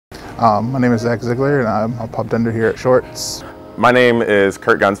My name is Zach Ziegler, and I'm a pub tender here at Shorts. My name is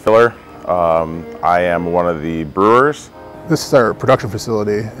Kurt Gunsfiller. I am one of the brewers. This is our production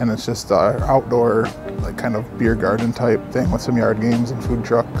facility, and it's just our outdoor, like kind of beer garden type thing with some yard games and food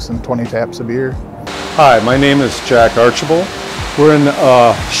trucks and 20 taps of beer. Hi, my name is Jack Archibald. We're in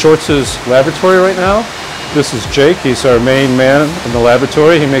Shorts' laboratory right now. This is Jake. He's our main man in the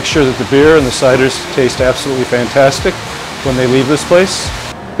laboratory. He makes sure that the beer and the ciders taste absolutely fantastic when they leave this place.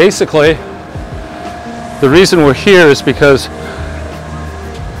 Basically, the reason we're here is because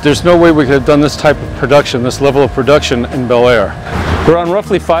there's no way we could have done this type of production, this level of production in Bel Air. We're on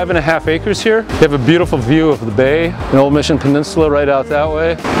roughly 5.5 acres here. We have a beautiful view of the bay, an Old Mission Peninsula right out that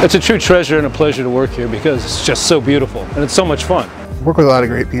way. It's a true treasure and a pleasure to work here because it's just so beautiful and it's so much fun. We work with a lot of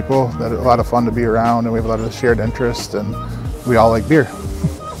great people that are a lot of fun to be around, and we have a lot of shared interests, and we all like beer.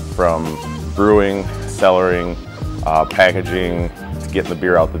 From brewing, cellaring, packaging, to getting the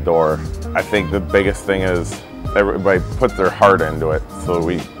beer out the door. I think the biggest thing is everybody puts their heart into it, so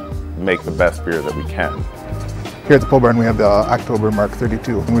we make the best beer that we can. Here at the pole barn, we have the Oktober Mark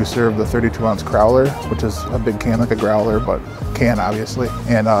 32, and we serve the 32-ounce Crowler, which is a big can like a growler, but can obviously.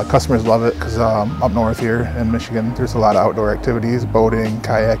 And customers love it because up north here in Michigan, there's a lot of outdoor activities, boating,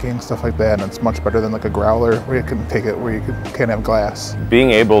 kayaking, stuff like that, and it's much better than like a growler where you can take it where you can't have glass.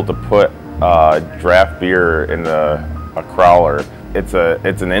 Being able to put draft beer in a Crowler, it's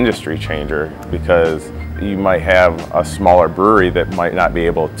an industry changer because you might have a smaller brewery that might not be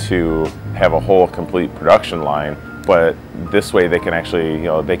able to have a whole complete production line, but this way they can actually,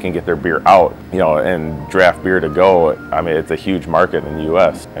 they can get their beer out, and draft beer to go. I mean, it's a huge market in the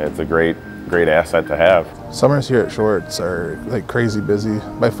U.S. It's a great asset to have. Summers here at Shorts are like crazy busy.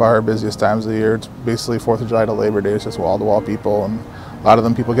 By far our busiest times of the year. It's basically 4th of July to Labor Day. It's just wall-to-wall people, and a lot of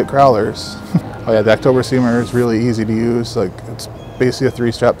them people get Crowlers. Oh yeah, the Oktober Steamer is really easy to use. Like, it's basically a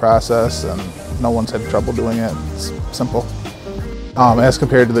 3-step process, and no one's had trouble doing it. It's simple. As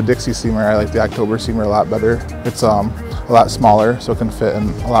compared to the Dixie Steamer, I like the Oktober Steamer a lot better. It's a lot smaller, so it can fit in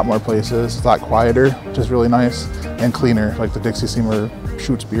a lot more places. It's a lot quieter, which is really nice, and cleaner. Like the Dixie Steamer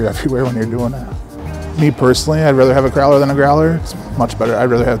shoots beer everywhere when you're doing it. Me personally, I'd rather have a Crowler than a growler. It's much better.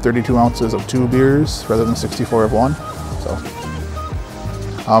 I'd rather have 32 ounces of 2 beers rather than 64 of 1. So,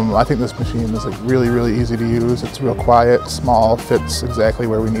 I think this machine is like really easy to use. It's real quiet, small, fits exactly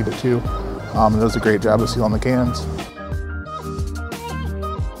where we need it to. It does a great job of sealing the cans.